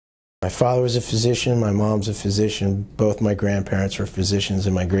My father was a physician, my mom's a physician, both my grandparents were physicians,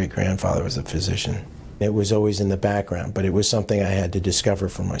 and my great-grandfather was a physician. It was always in the background, but it was something I had to discover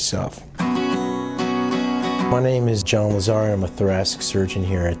for myself. My name is John Lazar. I'm a thoracic surgeon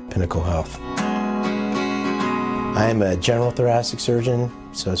here at PinnacleHealth. I am a general thoracic surgeon,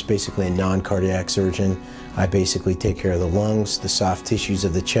 so it's basically a non-cardiac surgeon. I basically take care of the lungs, the soft tissues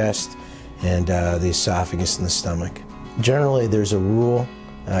of the chest, and the esophagus and the stomach. Generally, there's a rule.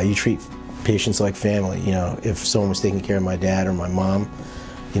 You treat patients like family. You know, if someone was taking care of my dad or my mom,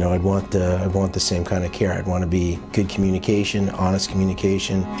 you know, I'd want the same kind of care. I'd want to be good communication, honest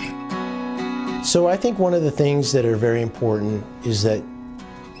communication. So I think one of the things that are very important is that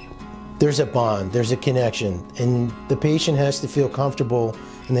there's a bond, there's a connection, and the patient has to feel comfortable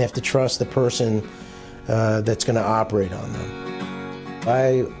and they have to trust the person that's going to operate on them.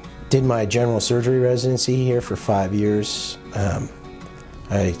 I did my general surgery residency here for 5 years.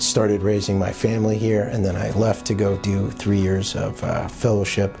 I started raising my family here, and then I left to go do 3 years of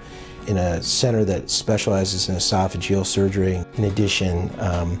fellowship in a center that specializes in esophageal surgery. In addition,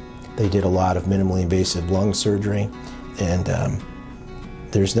 they did a lot of minimally invasive lung surgery, and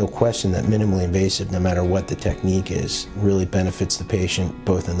there's no question that minimally invasive, no matter what the technique is, really benefits the patient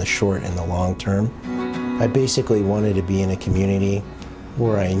both in the short and the long term. I basically wanted to be in a community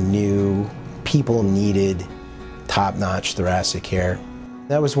where I knew people needed top-notch thoracic care.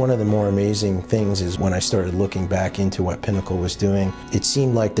 That was one of the more amazing things is when I started looking back into what Pinnacle was doing. It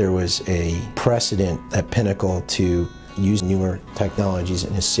seemed like there was a precedent at Pinnacle to use newer technologies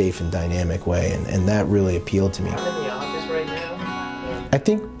in a safe and dynamic way, and that really appealed to me. I'm in the office right now. I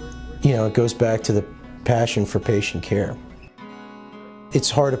think, you know, it goes back to the passion for patient care. It's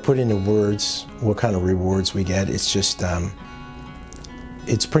hard to put into words what kind of rewards we get. It's just,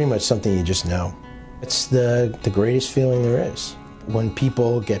 it's pretty much something you just know. It's the greatest feeling there is. When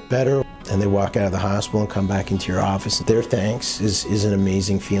people get better and they walk out of the hospital and come back into your office, their thanks is an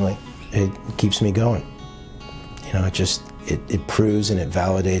amazing feeling. It keeps me going. You know, it proves and it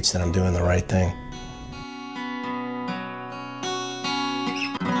validates that I'm doing the right thing.